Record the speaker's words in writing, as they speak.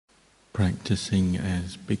practicing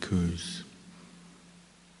as bhikkhus.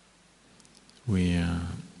 We are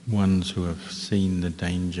ones who have seen the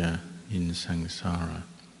danger in samsara.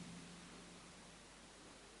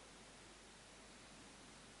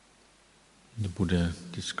 The Buddha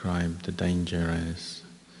described the danger as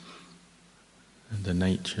the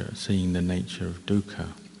nature, seeing the nature of dukkha,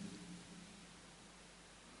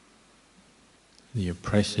 the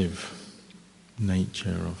oppressive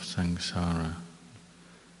nature of samsara.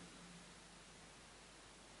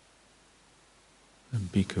 A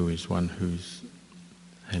bhikkhu is one who's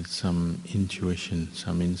had some intuition,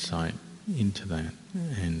 some insight into that,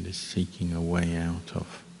 and is seeking a way out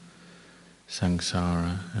of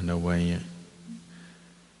samsara and a way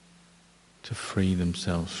to free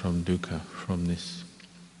themselves from dukkha, from this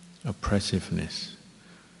oppressiveness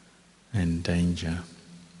and danger.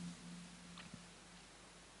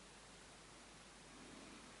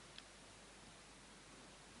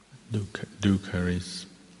 Dukkha is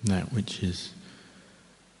that which is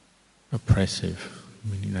oppressive,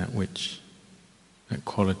 meaning that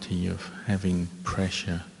quality of having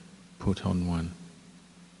pressure put on one.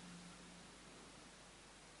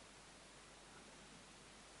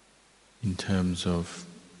 In terms of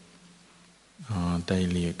our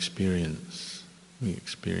daily experience, we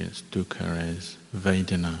experience dukkha as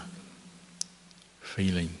Vedana,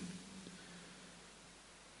 feeling,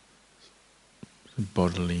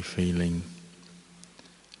 bodily feeling,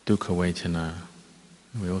 dukkha vedana.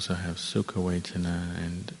 We also have Sukha vedana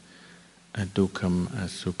and adukkam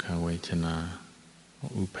asukha vedana,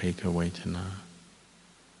 or upekkha vedana.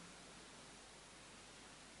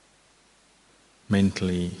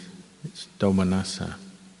 Mentally, it's domanassa,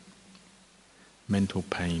 mental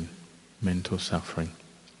pain, mental suffering.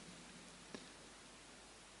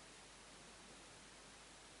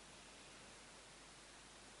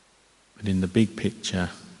 But in the big picture,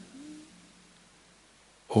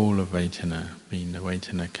 all of Vedana, being the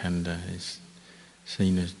Vedana khandha, is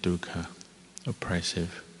seen as dukkha,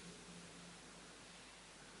 oppressive.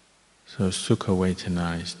 So Sukha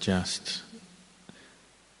vedana is just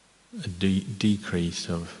a decrease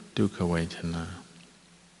of dukkha vedana,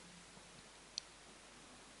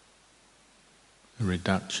 a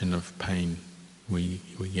reduction of pain. We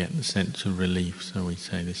get the sense of relief, so we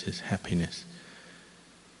say this is happiness.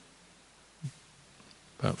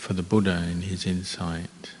 But for the Buddha, in his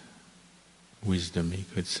insight, wisdom, he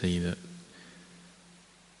could see that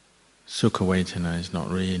Sukha vedana is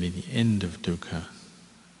not really the end of dukkha.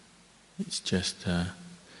 It's just an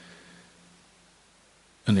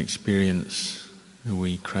experience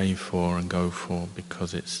we crave for and go for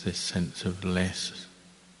because it's this sense of less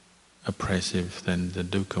oppressive than the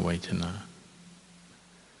dukkha vedana.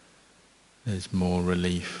 There's more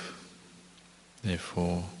relief,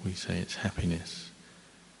 therefore we say it's happiness.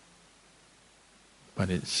 But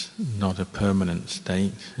it's not a permanent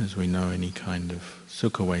state. As we know, any kind of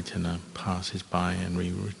Sukha vedana passes by and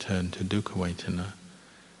we return to dukkha vedana.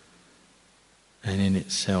 And in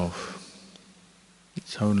itself,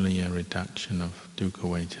 it's only a reduction of dukkha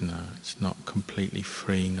vedana. It's not completely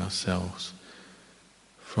freeing ourselves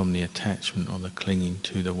from the attachment or the clinging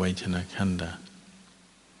to the Vedana khandha.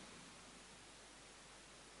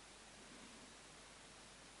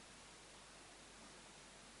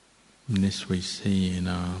 And this we see in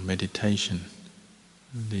our meditation,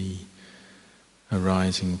 the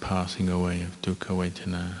arising, passing away of dukkha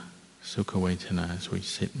vedana, sukha vedana as we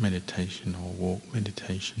sit meditation or walk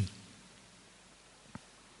meditation.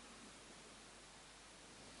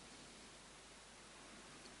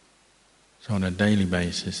 So on a daily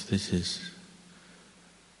basis, this is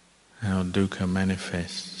how dukkha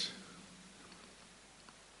manifests.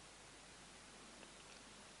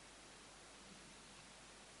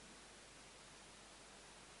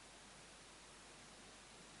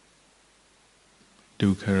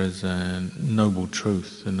 Dukkha is a noble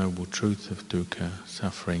truth. The noble truth of dukkha,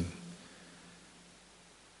 suffering,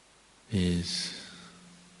 is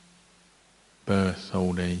birth,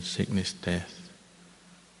 old age, sickness, death.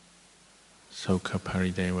 Sokha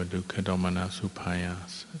parideva dukkha domana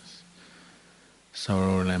supayas.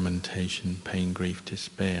 Sorrow, lamentation, pain, grief,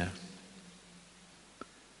 despair.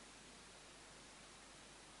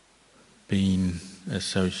 Being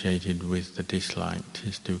associated with the disliked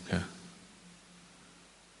is dukkha.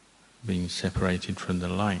 Being separated from the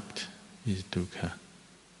liked is dukkha.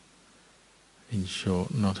 In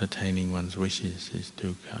short, not attaining one's wishes is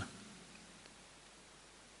dukkha.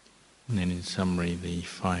 And then in summary, the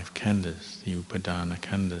 5 khandhas, the upadana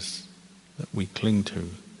khandhas that we cling to,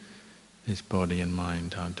 this body and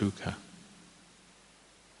mind, are dukkha.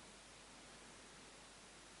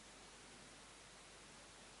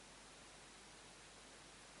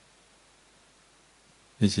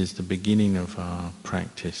 This is the beginning of our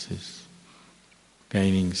practice, is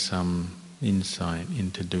gaining some insight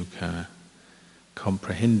into dukkha,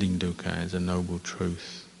 comprehending dukkha as a noble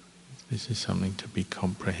truth. This is something to be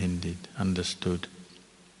comprehended, understood.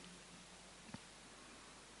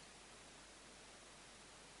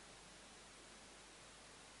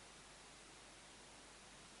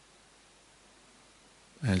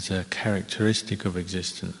 As a characteristic of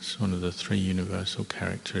existence, one of the three universal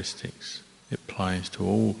characteristics. It applies to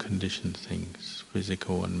all conditioned things,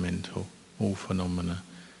 physical and mental, all phenomena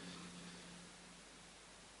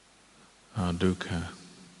are dukkha.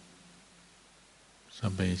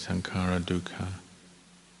 Sabbe sankhara dukkha.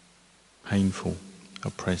 Painful,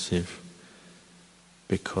 oppressive,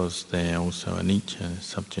 because they are also anicca,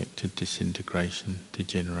 subject to disintegration,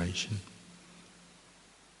 degeneration.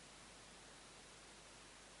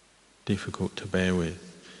 Difficult to bear with.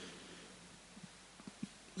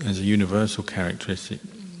 As a universal characteristic,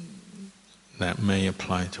 that may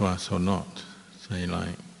apply to us or not. Say like,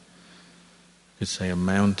 you could say a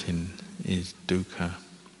mountain is dukkha,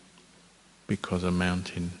 because a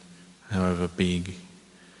mountain, however big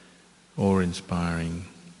or inspiring,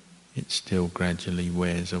 it still gradually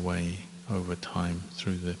wears away over time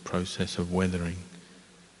through the process of weathering.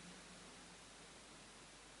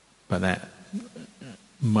 But that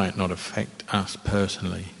might not affect us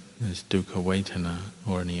personally as dukkha vedana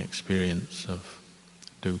or any experience of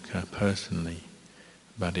dukkha personally,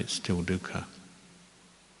 but it's still dukkha.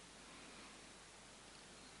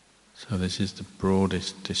 So this is the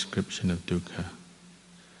broadest description of dukkha,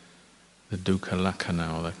 the dukkha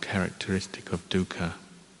lakkhana, or the characteristic of dukkha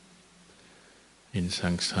in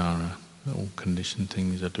samsara. All conditioned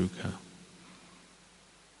things are dukkha.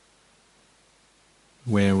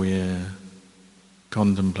 Where we're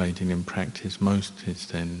contemplating in practice most is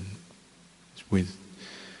then with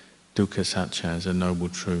dukkha satcha as a noble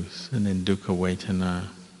truth, and then dukkha vedana,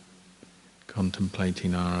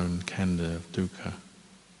 contemplating our own khandha of dukkha.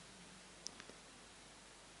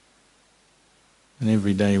 And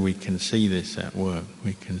every day we can see this at work.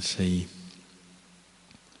 We can see,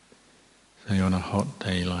 say on a hot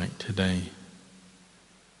day like today,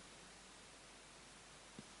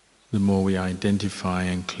 the more we identify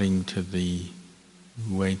and cling to the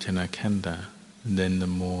vedana khandha, then the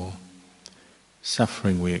more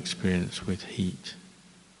suffering we experience with heat.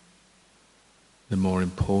 The more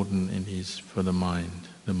important it is for the mind,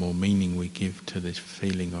 the more meaning we give to this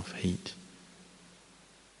feeling of heat.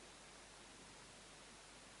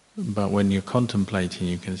 But when you're contemplating,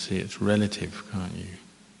 you can see it's relative, can't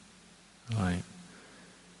you? Like,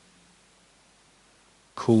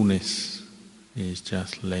 coolness is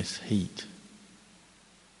just less heat.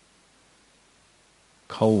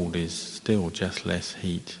 Cold is still just less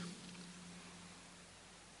heat.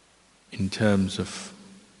 In terms of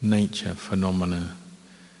nature, phenomena,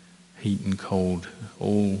 heat and cold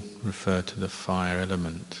all refer to the fire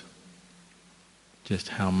element. Just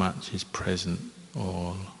how much is present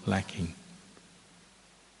or lacking.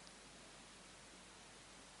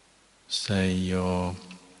 Say you're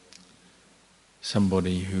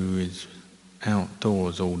somebody who is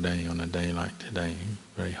outdoors all day on a day like today,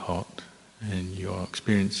 very hot, and you're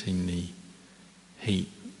experiencing the heat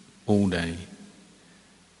all day,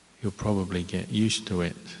 you'll probably get used to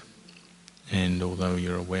it. And although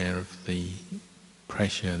you're aware of the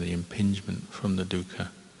pressure, the impingement from the dukkha,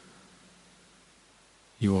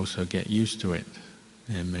 you also get used to it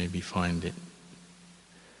and maybe find it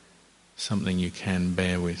something you can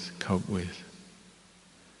bear with, cope with.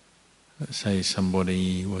 Let's say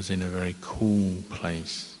somebody was in a very cool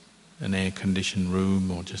place, an air-conditioned room,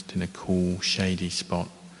 or just in a cool, shady spot.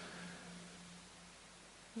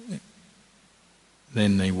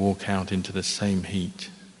 Then they walk out into the same heat.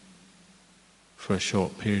 For a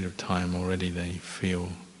short period of time already they feel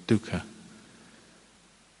dukkha,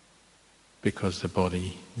 because the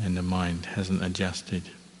body and the mind hasn't adjusted.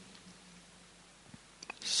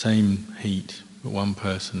 Same heat, but one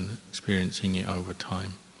person experiencing it over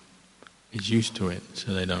time is used to it,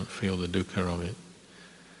 so they don't feel the dukkha of it.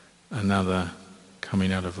 Another,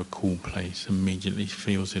 coming out of a cool place, immediately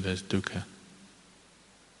feels it as dukkha.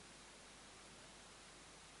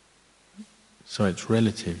 So it's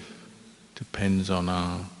relative, depends on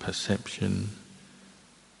our perception,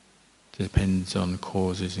 depends on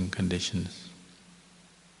causes and conditions.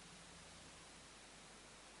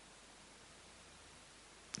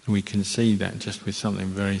 We can see that just with something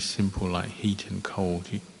very simple like heat and cold,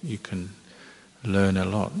 you can learn a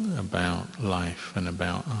lot about life and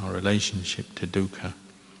about our relationship to dukkha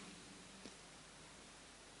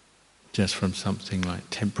just from something like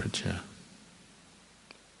temperature.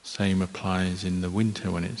 Same applies in the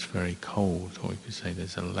winter when it's very cold, or you could say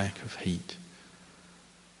there's a lack of heat.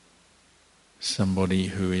 Somebody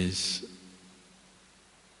who is,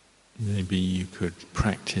 maybe you could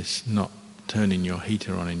practice not turning your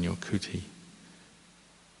heater on in your kuti.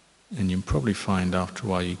 And you'll probably find after a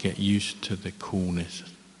while you get used to the coolness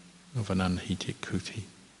of an unheated kuti.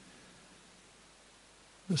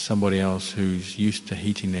 Somebody else who's used to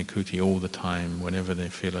heating their kuti all the time, whenever they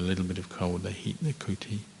feel a little bit of cold, they heat their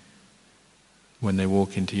kuti. When they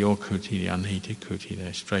walk into your kuti, the unheated kuti,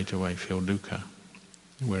 they straight away feel dukkha,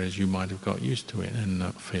 whereas you might have got used to it and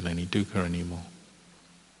not feel any dukkha anymore.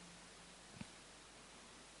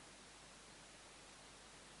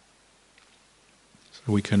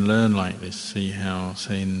 So we can learn like this, see how,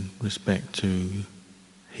 say in respect to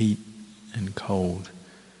heat and cold,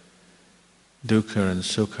 dukkha and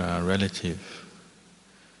sukha are relative.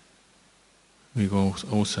 We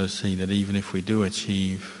also see that even if we do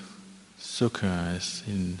achieve sukha, as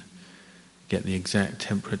in get the exact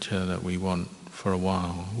temperature that we want for a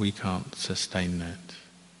while, we can't sustain that.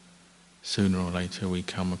 Sooner or later we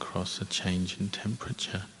come across a change in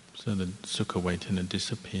temperature, so the sukha vedana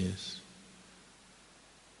disappears.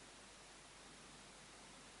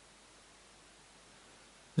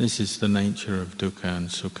 This is the nature of dukkha and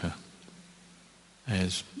sukha,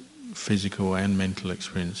 as physical and mental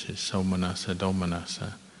experiences, somanassa,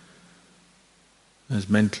 domanassa. As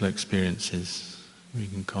mental experiences, we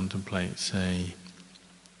can contemplate, say,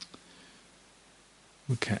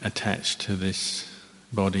 we can attach to this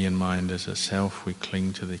body and mind as a self, we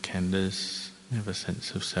cling to the khandhas, we have a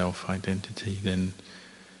sense of self-identity. Then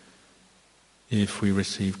if we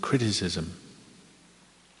receive criticism,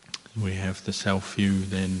 we have the self-view,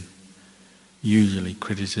 then usually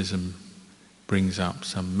criticism brings up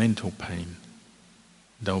some mental pain,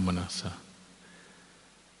 domanassa,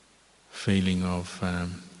 feeling of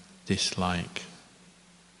dislike,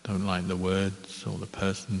 don't like the words or the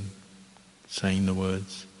person saying the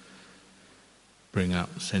words, bring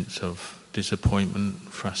up a sense of disappointment,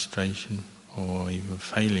 frustration, or even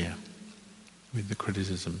failure with the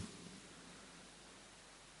criticism.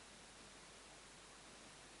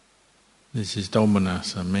 This is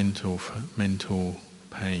domanassa, mental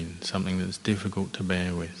pain, something that's difficult to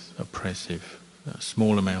bear with, oppressive. A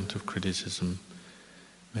small amount of criticism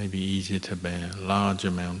may be easier to bear. A large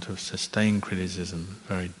amount of sustained criticism,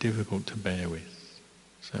 very difficult to bear with.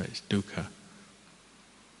 So it's dukkha.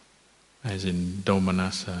 As in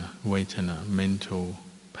domanassa, vedana, mental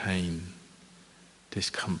pain,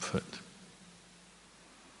 discomfort.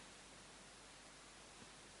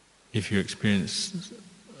 If you experience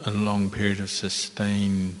a long period of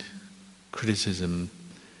sustained criticism,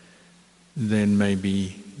 then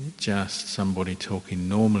maybe just somebody talking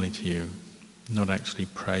normally to you, not actually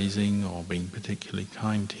praising or being particularly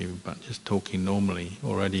kind to you, but just talking normally,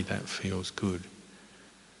 already that feels good.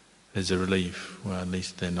 There's a relief, well, at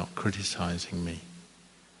least they're not criticizing me.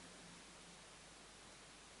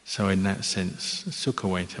 So in that sense, sukha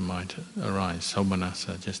vedana might arise,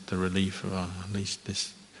 somanassa, just the relief of, at least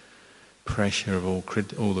this pressure of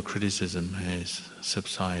all the criticism has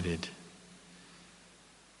subsided.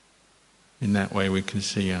 In that way we can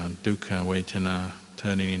see our dukkha vedana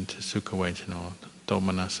turning into sukha vedana, or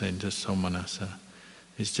domanassa into somanassa.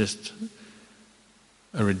 It's just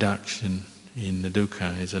a reduction in the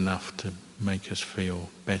dukkha is enough to make us feel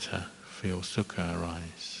better, feel sukha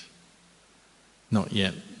arise. Not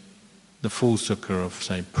yet the full sukha of,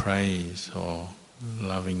 say, praise or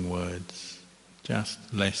loving words,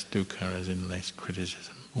 just less dukkha, as in less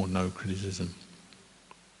criticism or no criticism.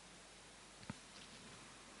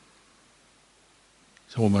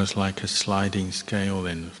 It's almost like a sliding scale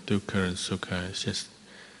then of dukkha and sukha. It's just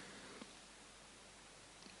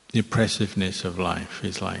the oppressiveness of life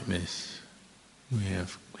is like this. We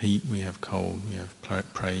have heat, we have cold, we have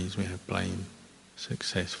praise, we have blame,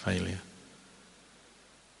 success, failure.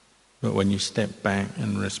 But when you step back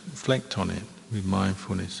and reflect on it with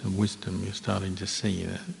mindfulness and wisdom, you're starting to see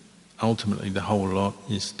that ultimately the whole lot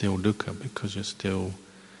is still dukkha, because you're still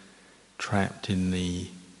trapped in the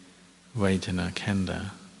Vedana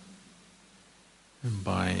khandha, and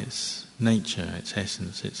by its nature, its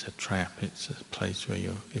essence, it's a trap, it's a place where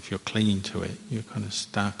if you're clinging to it, you're kind of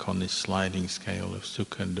stuck on this sliding scale of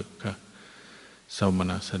sukha and dukkha,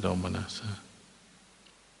 somanassa, domanassa.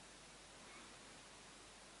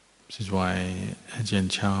 This is why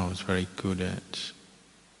Ajahn was very good at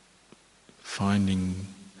finding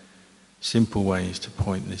simple ways to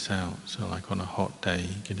point this out. So like on a hot day,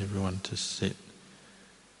 get everyone to sit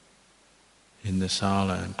in the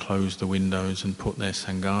sala and close the windows and put their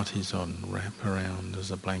sangatis on, wrap around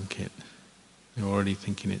as a blanket. You're already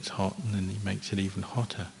thinking it's hot, and then he makes it even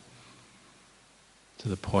hotter, to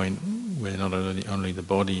the point where not only the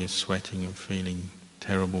body is sweating and feeling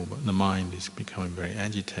terrible, but the mind is becoming very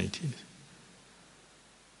agitated.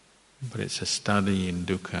 But it's a study in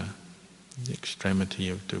dukkha, the extremity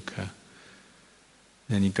of dukkha.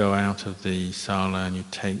 Then you go out of the sala and you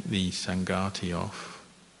take the sangati off,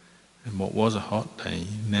 and what was a hot day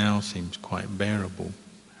now seems quite bearable,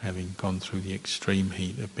 having gone through the extreme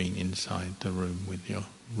heat of being inside the room with your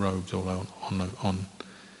robes all on.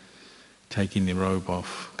 Taking the robe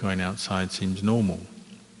off, going outside seems normal,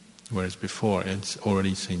 whereas before it's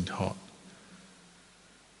already seemed hot.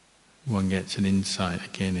 One gets an insight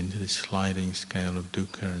again into this sliding scale of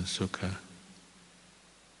dukkha and sukha.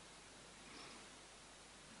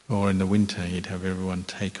 Or in the winter you'd have everyone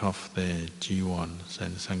take off their jiwans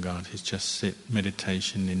and sangatis, just sit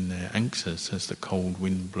meditation in their anksas as the cold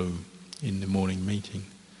wind blew in the morning meeting.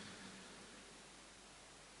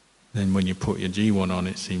 Then when you put your jiwan on,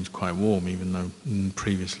 it seems quite warm, even though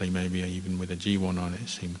previously maybe even with a jiwan on it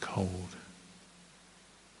seemed cold.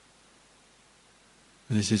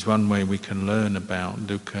 And this is one way we can learn about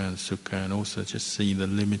dukkha and sukha, and also just see the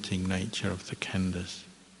limiting nature of the khandhas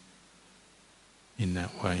in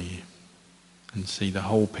that way, and see the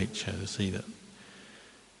whole picture, to see that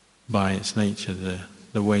by its nature the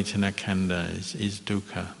Vedana khandha is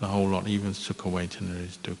dukkha, the whole lot, even Sukha Vedana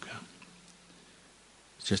is dukkha.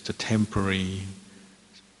 It's just a temporary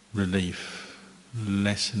relief,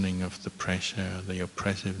 lessening of the pressure, the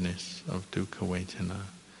oppressiveness of dukkha Vedana.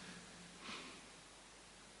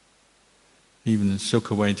 Even in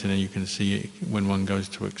Sukha Vedana you can see it, when one goes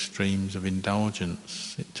to extremes of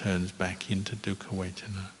indulgence, it turns back into dukkha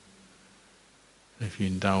Vedana. If you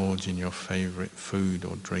indulge in your favourite food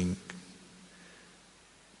or drink,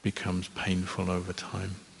 it becomes painful over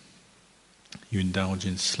time. You indulge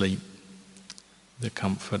in sleep, the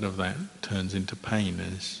comfort of that turns into pain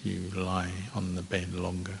as you lie on the bed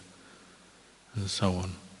longer, and so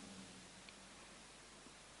on.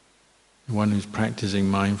 One who's practicing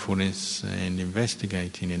mindfulness and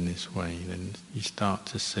investigating in this way, then you start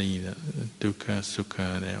to see that dukkha,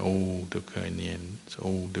 sukha, they're all dukkha in the end. It's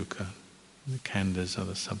all dukkha. The khandhas are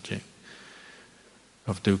the subject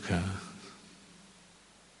of dukkha.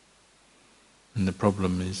 And the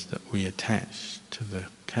problem is that we attach to the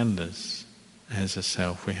khandhas as a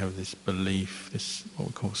self. We have this belief, this what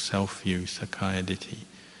we call self-view, sakkaya ditthi.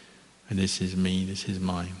 And this is me, this is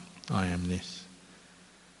mine, I am this.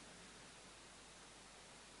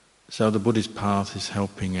 So the Buddhist path is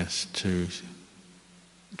helping us to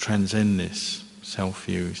transcend this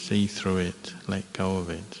self-view, see through it, let go of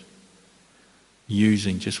it,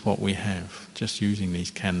 using just what we have, just using these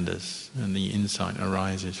khandhas, and the insight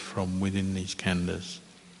arises from within these khandhas.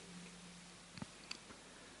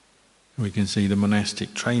 We can see the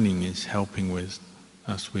monastic training is helping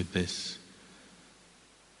us with this.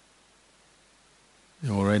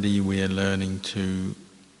 Already we are learning to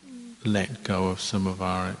let go of some of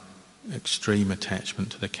our extreme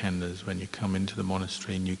attachment to the khandhas. When you come into the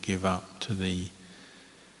monastery and you give up to the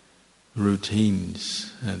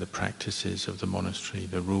routines, the practices of the monastery,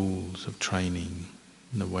 the rules of training,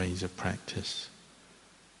 and the ways of practice.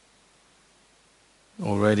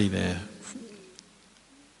 Already they're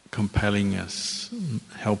compelling us,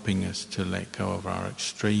 helping us to let go of our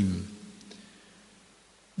extreme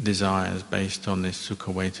desires based on this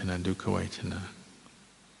Sukha Vedana, Dukkha Vedana.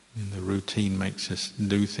 And the routine makes us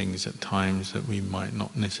do things at times that we might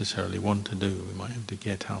not necessarily want to do. We might have to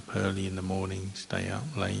get up early in the morning, stay up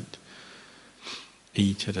late,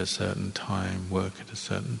 eat at a certain time, work at a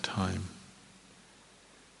certain time.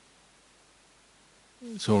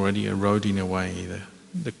 It's already eroding away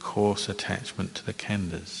the coarse attachment to the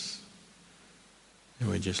khandhas. And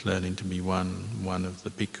we're just learning to be one of the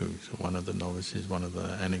bhikkhus, or one of the novices, one of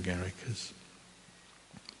the anagarikas.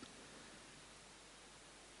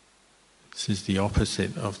 This is the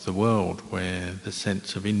opposite of the world, where the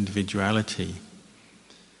sense of individuality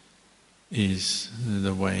is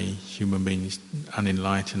the way human beings,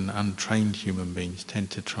 unenlightened, untrained human beings, tend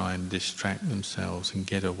to try and distract themselves and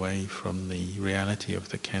get away from the reality of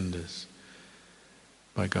the khandhas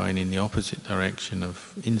by going in the opposite direction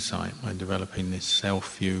of insight, by developing this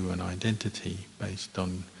self-view and identity based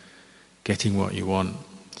on getting what you want.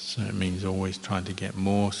 So it means always trying to get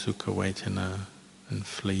more Sukha Vedana and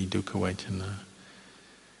flee Dukkha Vedana,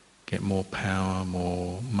 get more power,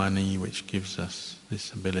 more money, which gives us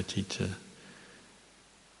this ability to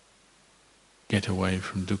get away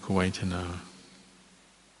from Dukkha Vedana.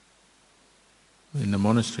 In the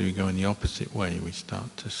monastery we go in the opposite way. We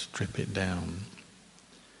start to strip it down,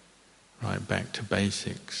 right back to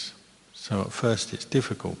basics. So at first it's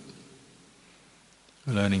difficult,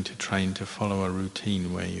 learning to train to follow a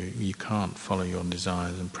routine where you can't follow your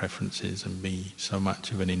desires and preferences and be so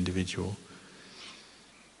much of an individual.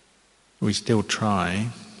 We still try,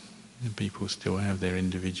 and people still have their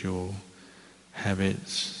individual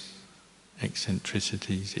habits,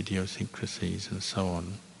 eccentricities, idiosyncrasies and so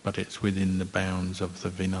on, but it's within the bounds of the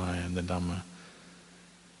Vinaya and the Dhamma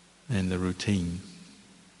and the routine.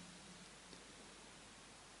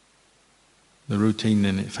 The routine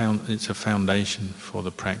then, it's a foundation for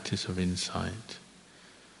the practice of insight.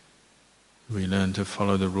 We learn to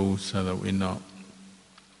follow the rules so that we're not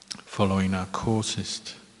following our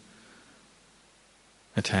coarsest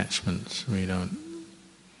attachments. We don't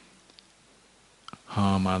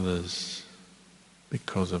harm others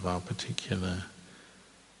because of our particular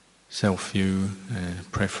self-view and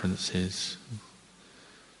preferences.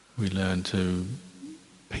 We learn to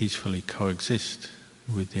peacefully coexist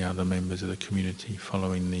with the other members of the community,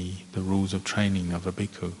 following the rules of training of a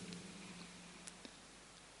bhikkhu.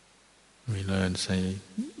 We learn, say,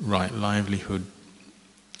 right livelihood,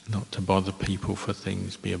 not to bother people for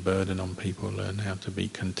things, be a burden on people, learn how to be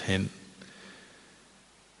content,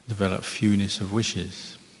 develop fewness of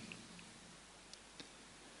wishes.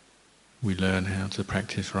 We learn how to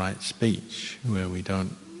practice right speech, where we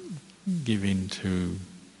don't give in to,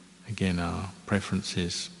 again, our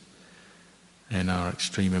preferences and our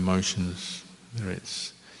extreme emotions, whether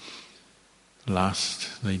it's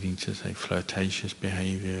lust leading to, say, flirtatious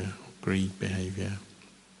behaviour, greed behaviour,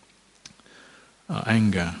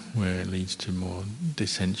 anger, where it leads to more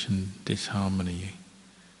dissension, disharmony.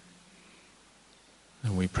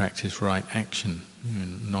 And we practice right action,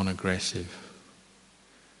 non-aggressive.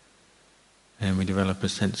 And we develop a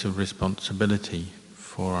sense of responsibility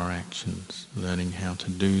for our actions, learning how to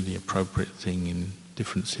do the appropriate thing in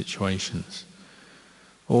different situations.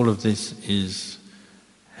 All of this is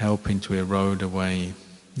helping to erode away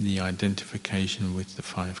the identification with the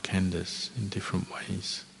five khandhas in different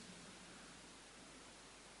ways.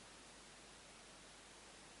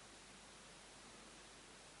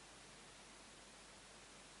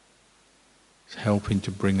 It's helping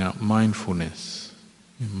to bring up mindfulness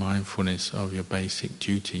of your basic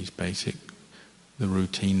duties, the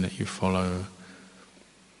routine that you follow,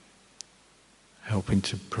 helping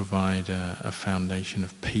to provide a foundation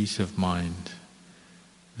of peace of mind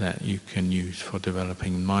that you can use for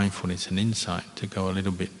developing mindfulness and insight to go a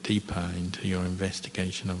little bit deeper into your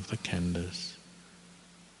investigation of the khandhas.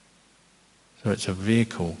 So it's a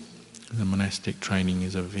vehicle, the monastic training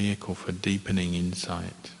is a vehicle for deepening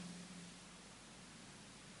insight.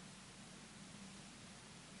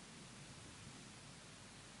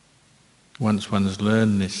 Once one's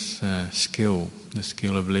learned this skill, the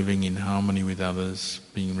skill of living in harmony with others,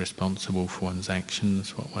 being responsible for one's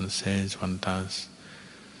actions, what one says, one does,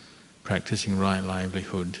 practicing right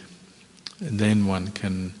livelihood, then one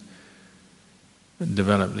can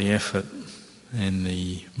develop the effort and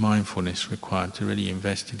the mindfulness required to really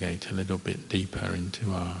investigate a little bit deeper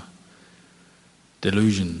into our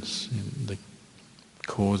delusions, the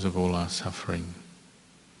cause of all our suffering.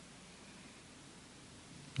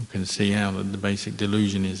 You can see how the basic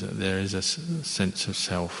delusion is that there is a sense of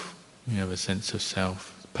self. We have a sense of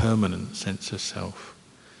self, permanent sense of self,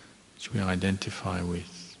 which we identify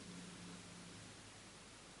with.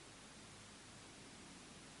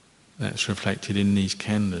 That's reflected in these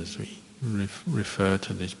khandhas. We refer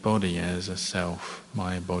to this body as a self,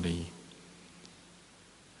 my body.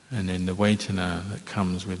 And then the Vedana that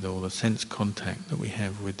comes with all the sense contact that we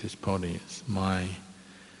have with this body, it's my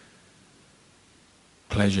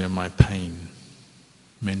pleasure, my pain,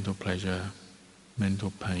 mental pleasure,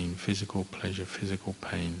 mental pain, physical pleasure, physical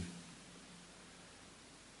pain.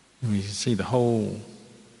 And we can see the whole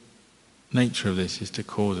nature of this is to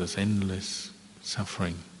cause us endless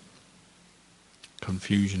suffering,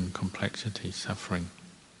 confusion, complexity, suffering.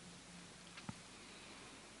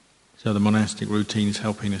 So the monastic routine is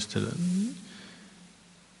helping us to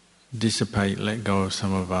dissipate, let go of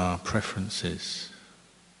some of our preferences,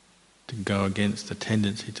 to go against the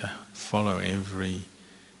tendency to follow every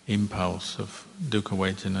impulse of Dukkha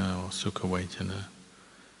Vedana or Sukha Vedana.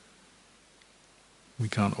 We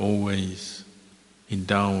can't always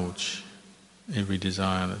indulge every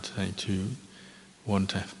desire to want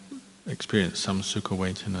to experience some Sukha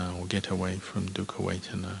Vedana or get away from Dukkha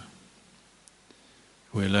Vedana.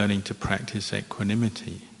 We're learning to practice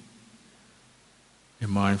equanimity in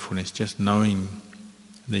mindfulness, just knowing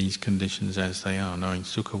these conditions as they are, knowing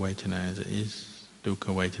Sukha Vedana as it is,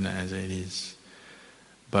 Dukkha Vedana as it is,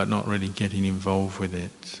 but not really getting involved with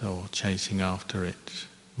it or chasing after it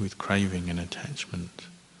with craving and attachment.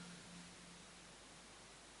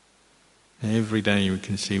 Every day we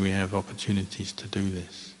can see we have opportunities to do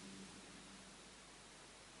this.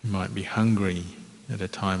 We might be hungry at a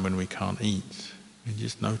time when we can't eat. And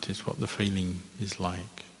just notice what the feeling is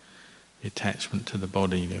like. The attachment to the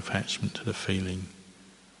body, the attachment to the feeling,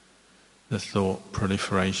 the thought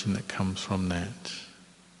proliferation that comes from that,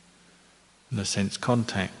 and the sense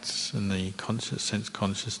contacts and the sense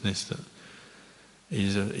consciousness that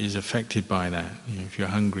is affected by that. If you're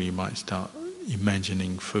hungry, you might start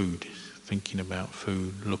imagining food, thinking about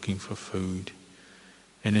food, looking for food,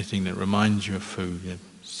 anything that reminds you of food,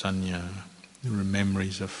 sanya,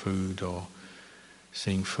 memories of food, or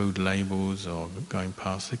seeing food labels, or going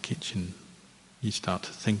past the kitchen, you start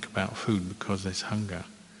to think about food because there's hunger.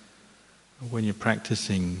 When you're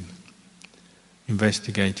practicing,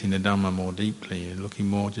 investigating the Dhamma more deeply, and looking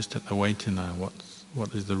more just at the Vedana,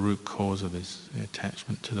 what is the root cause of this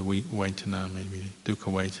attachment to the Vedana, maybe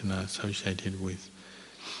Dukkha Vedana associated with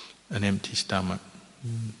an empty stomach.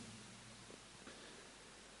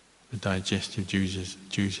 The digestive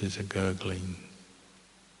juices are gurgling.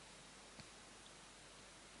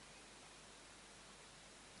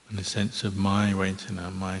 And the sense of my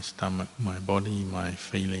Vedana, my stomach, my body, my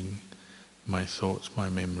feeling, my thoughts, my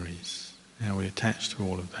memories. How we attach to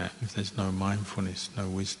all of that if there's no mindfulness, no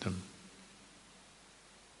wisdom.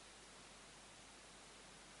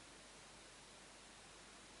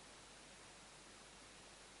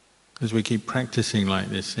 As we keep practicing like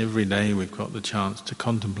this, every day we've got the chance to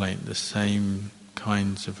contemplate the same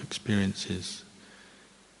kinds of experiences.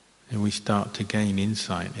 And we start to gain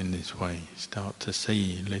insight in this way, start to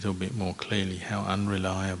see a little bit more clearly how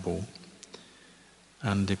unreliable,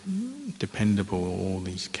 undependable all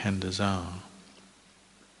these khandhas are.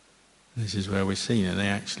 This is where we're seeing that they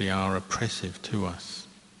actually are oppressive to us.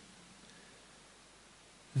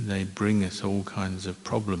 They bring us all kinds of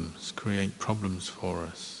problems, create problems for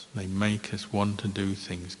us. They make us want to do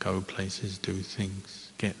things, go places, do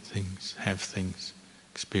things, get things, have things,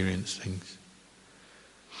 experience things.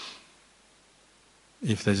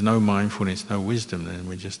 If there's no mindfulness, no wisdom, then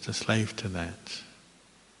we're just a slave to that,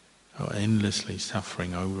 or endlessly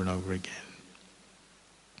suffering over and over again.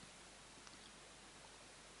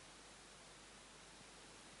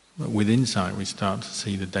 But with insight we start to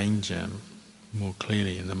see the danger more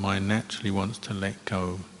clearly, and the mind naturally wants to let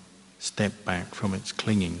go, step back from its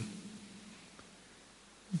clinging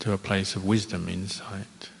to a place of wisdom,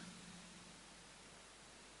 insight.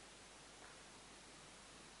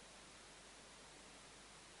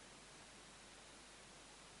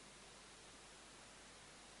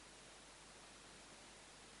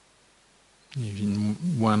 In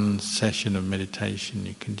one session of meditation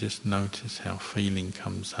you can just notice how feeling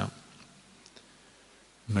comes up,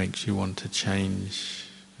 makes you want to change.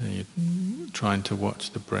 You're trying to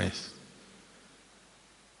watch the breath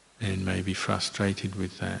and may be frustrated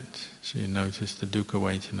with that. So you notice the dukkha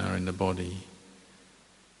vedana in the body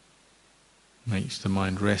makes the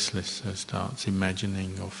mind restless, so starts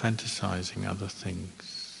imagining or fantasizing other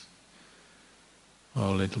things. Or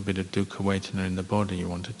a little bit of dukkha vedana in the body, you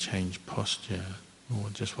want to change posture, or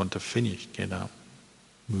just want to finish, get up,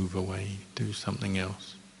 move away, do something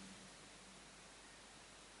else.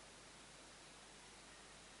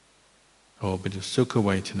 Or a bit of sukha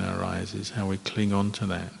vedana arises, how we cling on to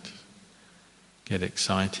that, get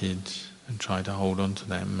excited and try to hold on to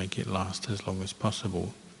that and make it last as long as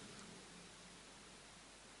possible.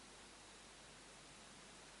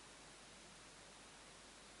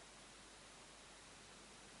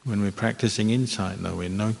 When we're practicing insight though, we're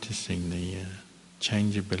noticing the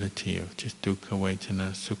changeability of just dukkha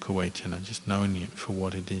vedana, sukha vedana, just knowing it for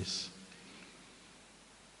what it is.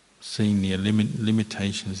 Seeing the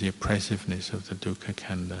limitations, the oppressiveness of the dukkha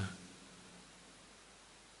khandha.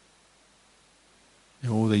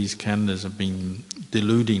 All these khandhas have been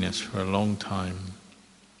deluding us for a long time.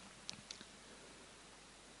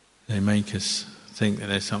 They make us think that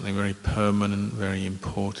there's something very permanent, very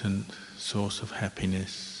important, source of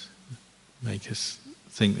happiness. Make us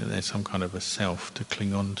think that there's some kind of a self to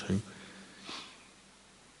cling on to.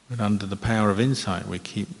 But under the power of insight we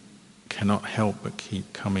cannot help but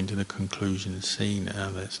keep coming to the conclusion, seeing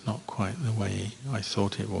that's not quite the way I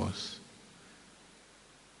thought it was.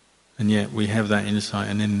 And yet we have that insight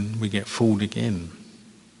and then we get fooled again.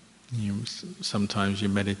 Sometimes you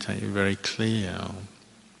meditate, you're very clear,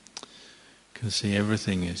 you can see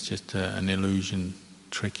everything is just an illusion,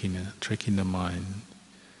 tricking the mind.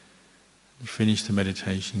 You finish the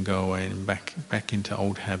meditation, go away and back into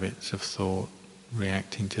old habits of thought,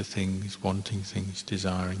 reacting to things, wanting things,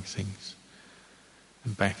 desiring things.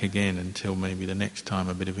 And back again until maybe the next time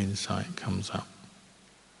a bit of insight comes up.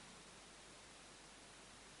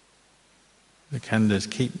 The khandhas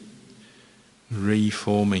keep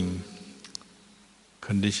reforming,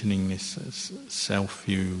 conditioning this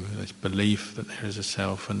self-view, this belief that there is a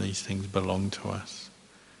self and these things belong to us.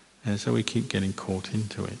 And so we keep getting caught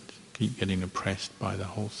into it, keep getting oppressed by the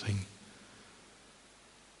whole thing.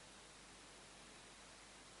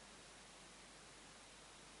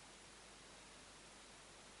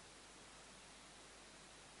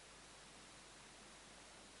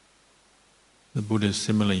 The Buddha's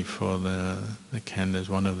simile for the khandhas,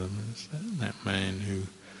 one of them is that man who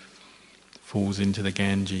falls into the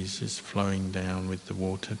Ganges, just flowing down with the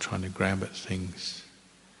water, trying to grab at things.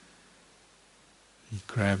 He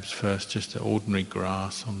grabs first just the ordinary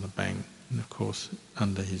grass on the bank, and of course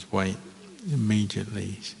under his weight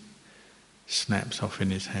immediately snaps off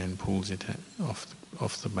in his hand, pulls it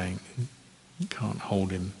off the bank. You can't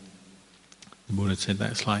hold him. The Buddha said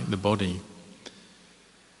that's like the body.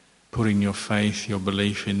 Putting your faith, your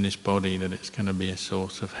belief in this body that it's going to be a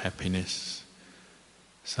source of happiness,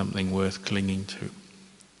 something worth clinging to.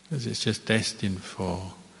 Because it's just destined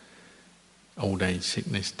for old age,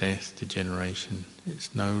 sickness, death, degeneration.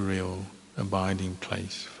 It's no real abiding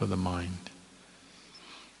place for the mind.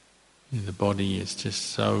 The body is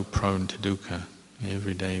just so prone to dukkha.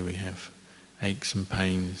 Every day we have aches and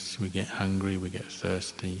pains, we get hungry, we get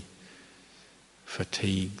thirsty,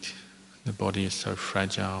 fatigued. The body is so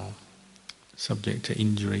fragile, subject to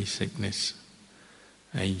injury, sickness,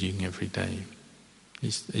 aging every day.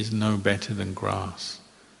 It's no better than grass.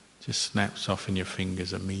 Just snaps off in your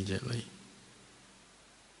fingers immediately.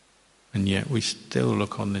 And yet we still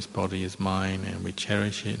look on this body as mine, and we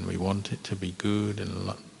cherish it, and we want it to be good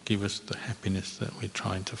and give us the happiness that we're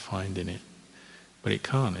trying to find in it. But it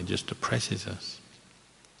can't, it just oppresses us,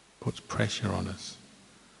 puts pressure on us,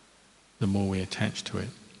 the more we attach to it.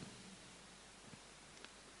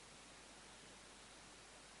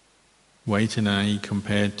 Vedana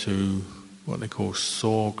compared to what they call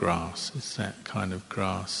sawgrass. It's that kind of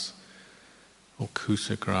grass, or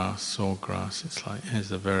kusa grass, sawgrass. It's like, it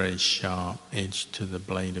has a very sharp edge to the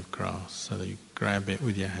blade of grass. So that you grab it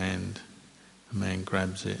with your hand, the man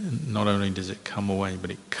grabs it, and not only does it come away,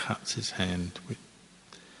 but it cuts his hand, which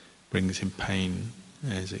brings him pain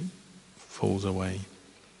as it falls away.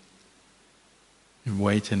 And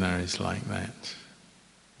Vedana is like that.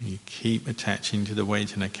 You keep attaching to the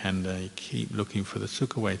Vedana khandha, you keep looking for the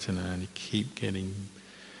Sukha Vedana, and you keep getting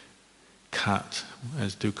cut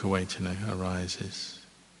as Dukkha Vedana arises.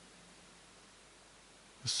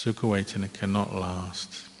 The Sukha Vedana cannot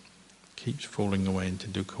last, keeps falling away into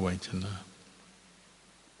Dukkha Vedana.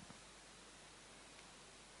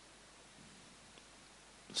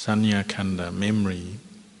 Sanya khandha, memory,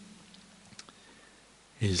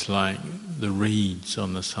 is like the reeds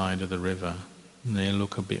on the side of the river. And they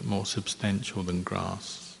look a bit more substantial than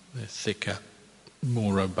grass. They're thicker,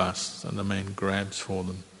 more robust, and the man grabs for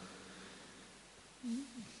them.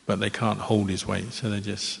 But they can't hold his weight, so they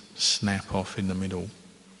just snap off in the middle.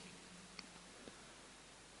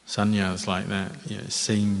 Sanya is like that. It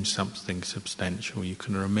seems something substantial. You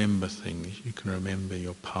can remember things. You can remember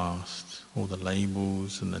your past, all the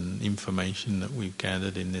labels and the information that we've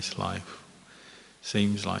gathered in this life.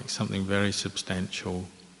 Seems like something very substantial.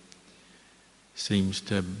 Seems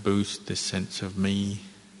to boost this sense of me.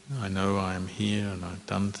 I know I am here, and I've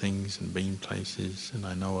done things and been places, and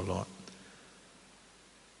I know a lot.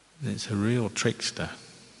 And it's a real trickster.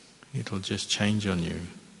 It'll just change on you.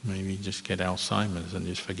 Maybe just get Alzheimer's and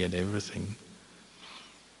just forget everything.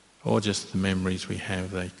 Or just the memories we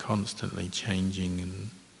have, they're constantly changing and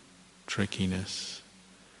trickiness.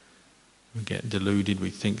 We get deluded,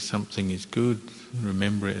 we think something is good,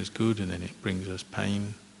 remember it as good, and then it brings us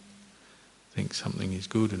pain. Think something is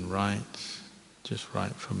good and right, just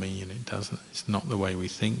right for me, and it doesn't. It's not the way we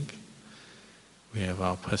think. We have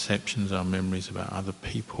our perceptions, our memories about other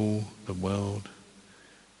people, the world,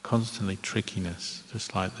 constantly tricking us,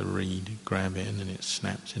 just like the reed. You grab it and then it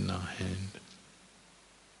snaps in our hand.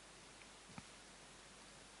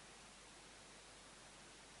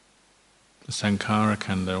 The Sankhara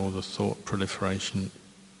khandha, all the thought proliferation,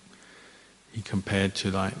 he compared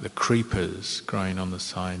to like the creepers growing on the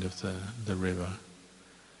side of the river.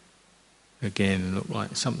 Again, looked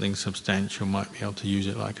like something substantial, might be able to use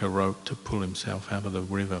it like a rope to pull himself out of the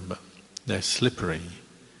river, but they're slippery.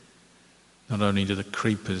 Not only do the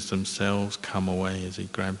creepers themselves come away as he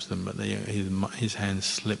grabs them, but his hands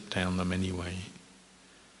slip down them anyway.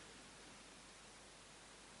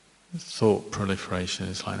 Thought proliferation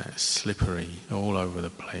is like that, slippery, all over the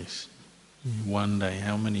place. One day,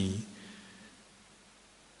 how many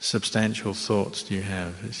substantial thoughts do you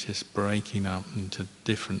have? It's just breaking up into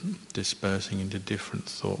different, dispersing into different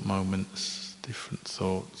thought moments, different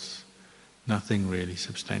thoughts. Nothing really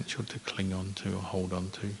substantial to cling on to or hold on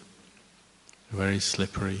to. Very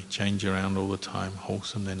slippery, change around all the time,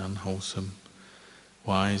 wholesome then unwholesome,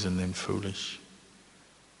 wise and then foolish.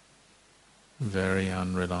 Very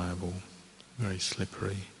unreliable, very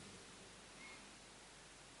slippery.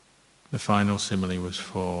 The final simile was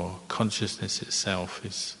for consciousness itself.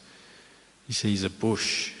 He sees a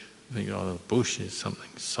bush, you think, oh, the bush is something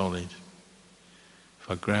solid. If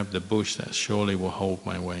I grab the bush, that surely will hold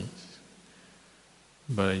my weight.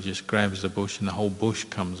 But he just grabs the bush and the whole bush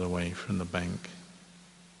comes away from the bank.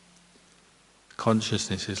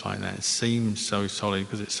 Consciousness is like that. It seems so solid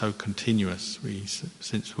because it's so continuous.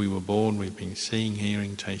 Since we were born, we've been seeing,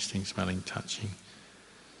 hearing, tasting, smelling, touching,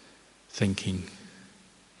 thinking.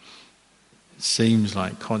 It seems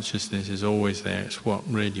like consciousness is always there. It's what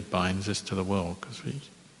really binds us to the world, because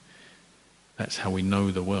that's how we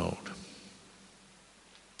know the world.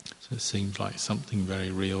 So it seems like something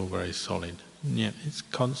very real, very solid. And yet it's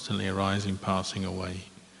constantly arising, passing away.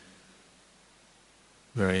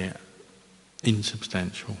 Very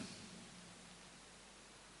insubstantial.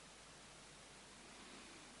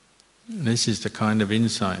 And this is the kind of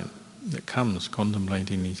insight that comes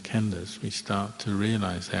contemplating these khandhas. We start to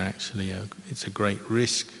realize it's a great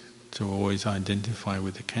risk to always identify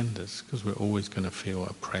with the khandhas, because we're always going to feel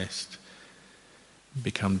oppressed,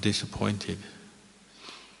 become disappointed.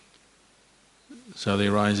 So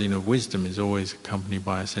the arising of wisdom is always accompanied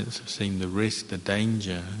by a sense of seeing the risk, the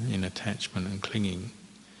danger in attachment and clinging.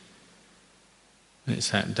 And it's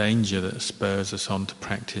that danger that spurs us on to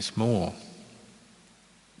practice more.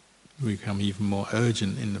 We become even more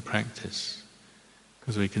urgent in the practice,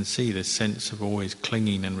 because we can see this sense of always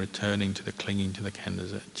clinging and returning to the clinging to the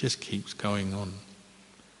khandhas. It just keeps going on.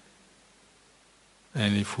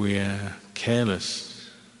 And if we're careless,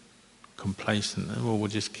 complacent, well, we'll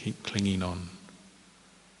just keep clinging on.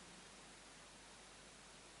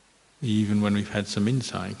 Even when we've had some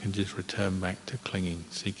insight, can just return back to clinging,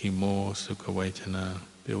 seeking more Sukha Vedana,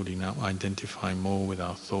 building up, identifying more with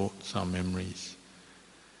our thoughts, our memories,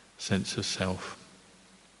 sense of self.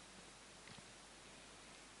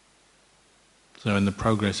 So in the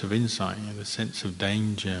progress of insight, the sense of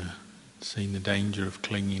danger, seeing the danger of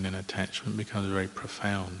clinging and attachment becomes very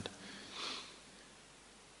profound,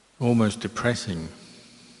 almost depressing,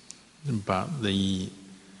 but the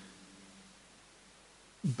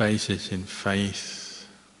basis in faith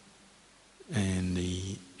and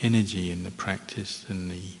the energy in the practice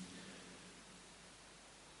and the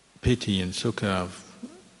piti and sukha of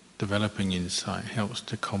developing insight helps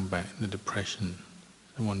to combat the depression.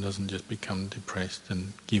 So one doesn't just become depressed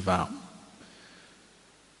and give up.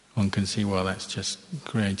 One can see, well, that's just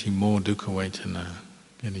creating more dukkha vedana,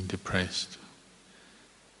 getting depressed.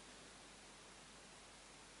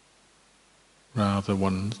 Rather,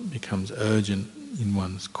 one becomes urgent in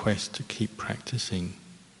one's quest to keep practicing,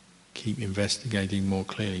 keep investigating more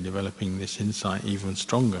clearly, developing this insight even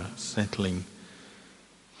stronger, settling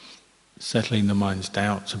the mind's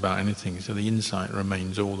doubts about anything, so the insight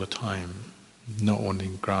remains all the time, not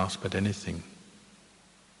wanting to grasp at anything,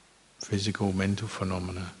 physical, mental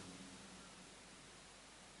phenomena,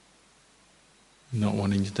 not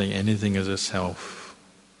wanting to take anything as a self.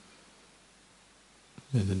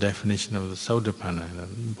 And the definition of the Sotapanna, the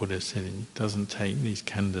Buddha said, it doesn't take these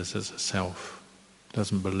khandhas as a self,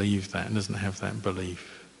 doesn't believe that, doesn't have that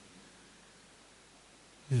belief.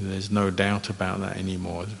 There's no doubt about that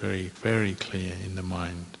anymore. It's very, very clear in the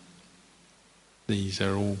mind. These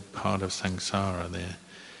are all part of samsara. They're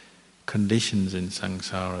conditions in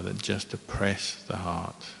samsara that just oppress the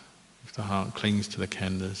heart. If the heart clings to the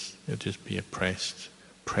khandhas, it'll just be oppressed,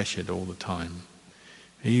 pressured all the time.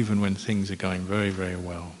 Even when things are going very, very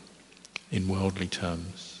well, in worldly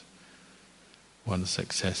terms. One's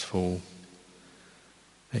successful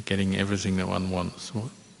at getting everything that one wants.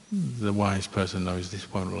 The wise person knows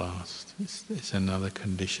this won't last. It's another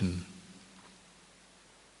condition.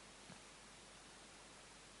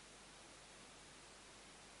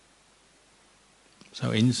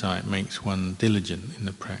 So insight makes one diligent in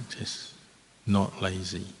the practice, not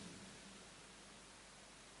lazy.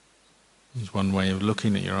 There's one way of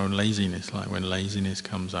looking at your own laziness, like when laziness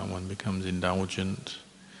comes up, one becomes indulgent,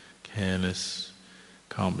 careless,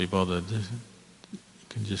 can't be bothered. You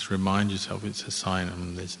can just remind yourself it's a sign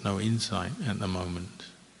of there's no insight at the moment.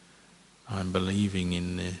 I'm believing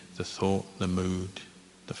in the thought, the mood,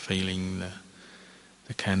 the feeling,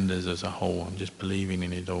 the khandhas as a whole. I'm just believing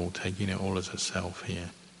in it all, taking it all as a self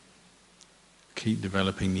here. Keep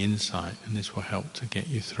developing the insight, and this will help to get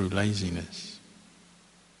you through laziness.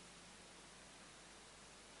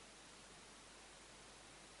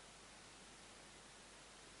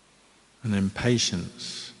 And then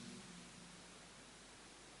patience.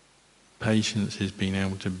 Patience is being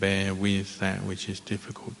able to bear with that which is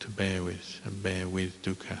difficult to bear with, and bear with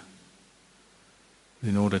dukkha.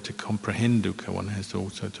 In order to comprehend dukkha, one has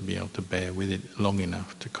also to be able to bear with it long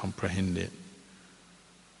enough to comprehend it.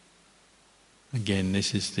 Again,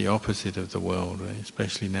 this is the opposite of the world,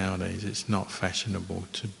 especially nowadays. It's not fashionable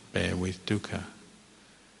to bear with dukkha.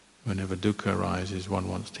 Whenever dukkha arises, one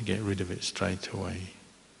wants to get rid of it straight away.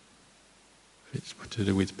 If it's to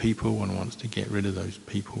do with people, one wants to get rid of those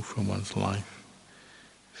people from one's life.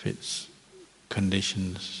 If it's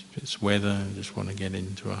conditions, if it's weather, you just want to get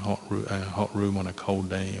into a hot room on a cold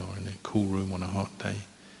day, or in a cool room on a hot day.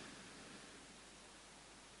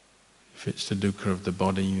 If it's the dukkha of the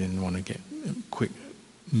body, then you want to get quick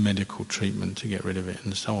medical treatment to get rid of it,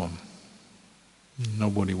 and so on.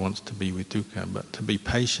 Nobody wants to be with dukkha, but to be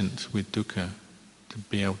patient with dukkha, to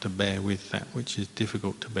be able to bear with that which is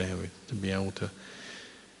difficult to bear with, to be able to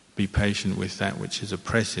be patient with that which is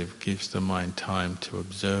oppressive, gives the mind time to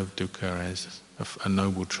observe dukkha as a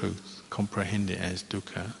noble truth, comprehend it as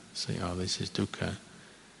dukkha, say, oh, this is dukkha.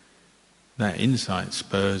 That insight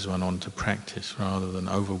spurs one on to practice rather than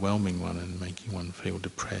overwhelming one and making one feel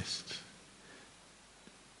depressed.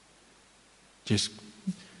 Just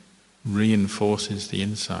reinforces the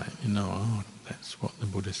insight, oh, that's what the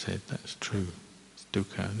Buddha said, that's true. It's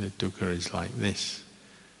dukkha, the dukkha is like this.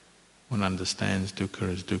 One understands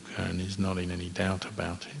dukkha as dukkha and is not in any doubt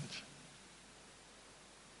about it.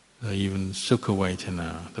 So even Sukha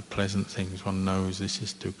Vedana, the pleasant things, one knows this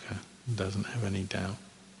is dukkha, doesn't have any doubt.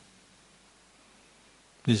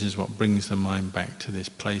 This is what brings the mind back to this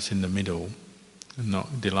place in the middle,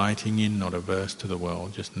 not delighting in, not averse to the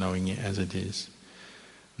world, just knowing it as it is,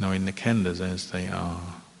 knowing the khandhas as they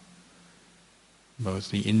are.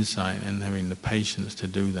 Both the insight and having the patience to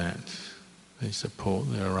do that, they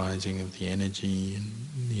support the arising of the energy and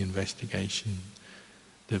the investigation,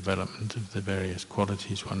 development of the various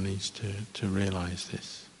qualities one needs to realize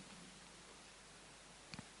this.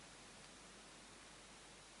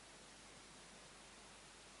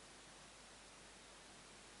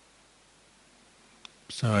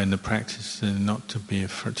 So in the practice, not to be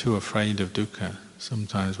too afraid of dukkha.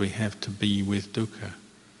 Sometimes we have to be with dukkha.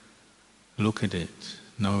 Look at it,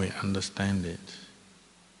 know it, understand it.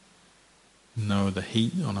 Know the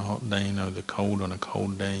heat on a hot day, know the cold on a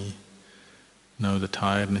cold day. Know the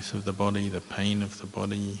tiredness of the body, the pain of the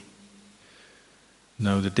body.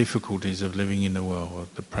 Know the difficulties of living in the world,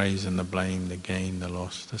 the praise and the blame, the gain, the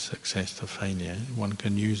loss, the success, the failure. One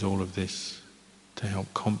can use all of this to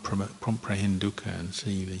help comprehend dukkha and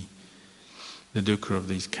see the dukkha of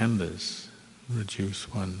these khandhas,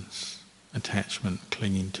 reduce one's attachment,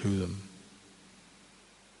 clinging to them.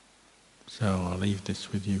 So I'll leave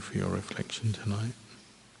this with you for your reflection tonight.